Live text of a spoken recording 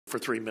for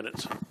 3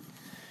 minutes.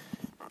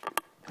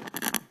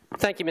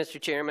 Thank you,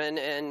 Mr. Chairman.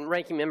 And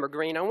Ranking Member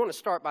Green, I want to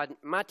start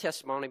my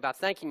testimony by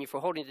thanking you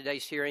for holding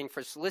today's hearing,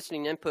 for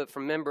soliciting input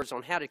from members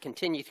on how to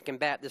continue to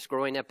combat this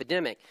growing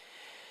epidemic.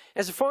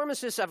 As a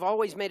pharmacist, I've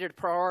always made it a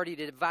priority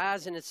to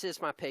advise and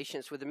assist my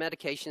patients with the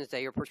medications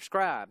they are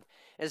prescribed.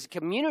 As a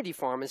community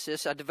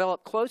pharmacist, I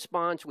developed close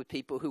bonds with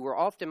people who were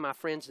often my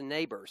friends and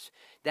neighbors.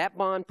 That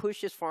bond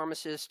pushes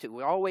pharmacists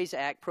to always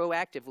act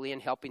proactively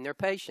in helping their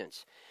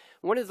patients.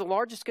 One of the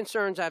largest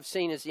concerns I've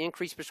seen is the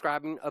increased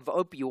prescribing of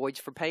opioids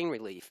for pain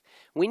relief.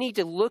 We need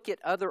to look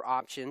at other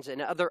options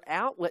and other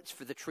outlets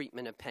for the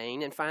treatment of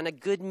pain and find a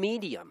good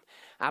medium.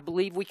 I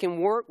believe we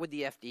can work with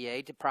the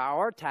FDA to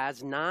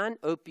prioritize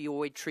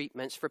non-opioid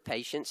treatments for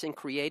patients and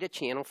create a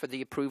channel for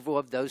the approval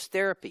of those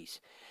therapies.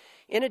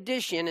 In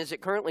addition, as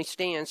it currently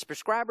stands,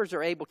 prescribers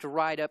are able to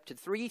write up to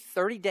 3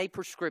 30-day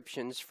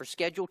prescriptions for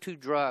Schedule II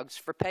drugs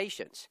for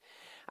patients.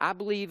 I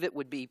believe it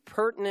would be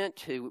pertinent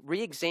to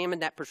re-examine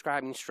that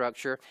prescribing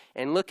structure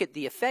and look at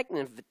the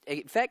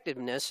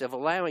effectiveness of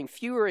allowing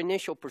fewer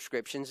initial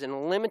prescriptions and a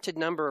limited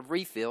number of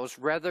refills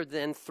rather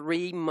than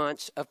 3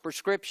 months of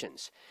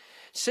prescriptions.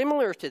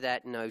 Similar to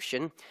that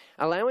notion,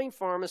 allowing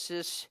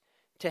pharmacists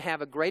to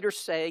have a greater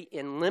say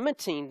in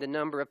limiting the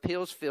number of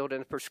pills filled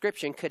in a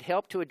prescription could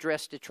help to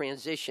address the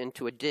transition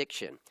to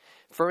addiction.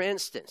 For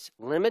instance,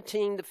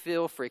 limiting the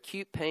fill for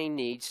acute pain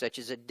needs, such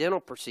as a dental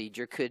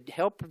procedure, could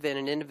help prevent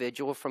an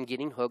individual from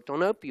getting hooked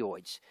on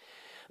opioids.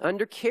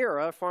 Under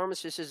CARA, a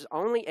pharmacist is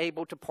only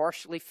able to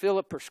partially fill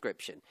a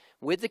prescription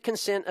with the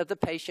consent of the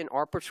patient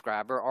or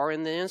prescriber, or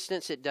in the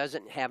instance it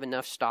doesn't have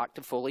enough stock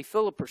to fully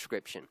fill a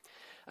prescription.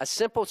 A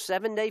simple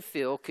 7-day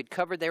fill could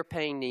cover their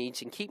pain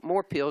needs and keep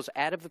more pills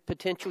out of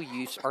potential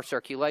use or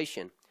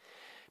circulation.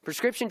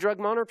 Prescription drug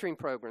monitoring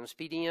programs,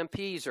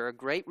 PDMPs, are a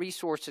great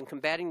resource in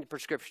combating the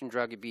prescription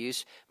drug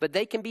abuse, but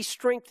they can be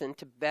strengthened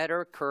to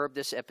better curb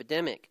this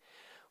epidemic.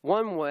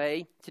 One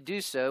way to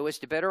do so is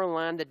to better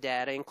align the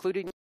data,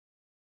 including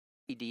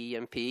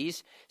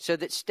PDMPs, so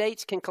that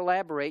states can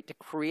collaborate to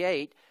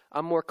create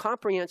a more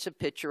comprehensive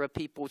picture of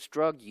people's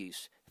drug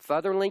use.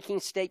 Further linking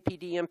state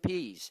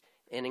PDMPs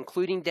and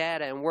including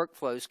data and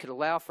workflows could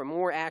allow for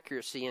more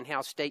accuracy in how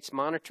states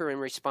monitor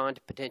and respond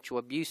to potential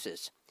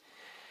abuses.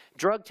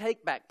 Drug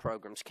take-back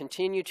programs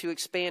continue to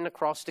expand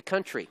across the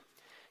country.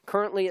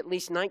 Currently, at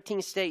least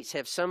 19 states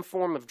have some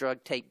form of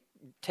drug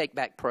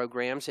take-back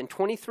programs, and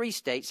 23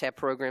 states have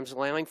programs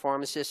allowing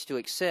pharmacists to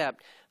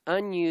accept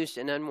unused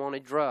and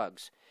unwanted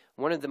drugs.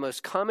 One of the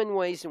most common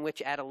ways in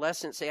which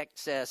adolescents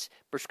access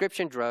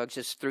prescription drugs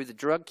is through the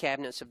drug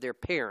cabinets of their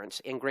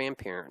parents and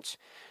grandparents.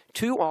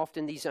 Too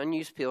often, these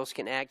unused pills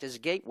can act as a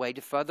gateway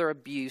to further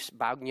abuse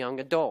by young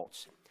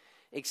adults.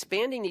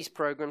 Expanding these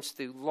programs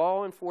through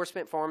law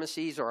enforcement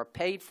pharmacies or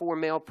paid-for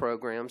mail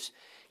programs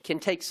can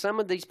take some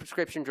of these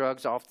prescription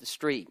drugs off the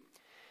street.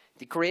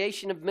 The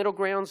creation of middle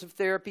grounds of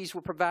therapies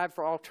will provide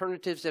for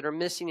alternatives that are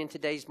missing in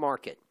today's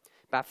market.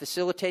 By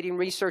facilitating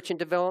research and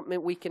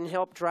development, we can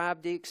help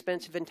drive the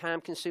expensive and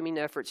time-consuming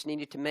efforts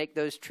needed to make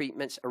those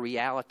treatments a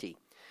reality.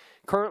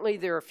 Currently,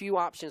 there are few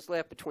options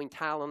left between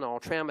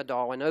Tylenol,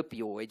 Tramadol, and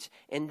opioids,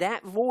 and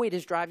that void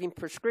is driving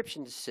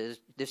prescription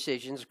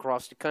decisions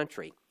across the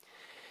country.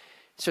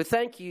 So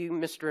thank you,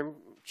 Mr.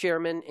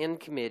 Chairman and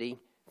committee,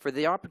 for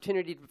the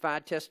opportunity to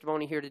provide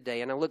testimony here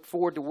today, and I look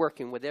forward to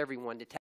working with everyone to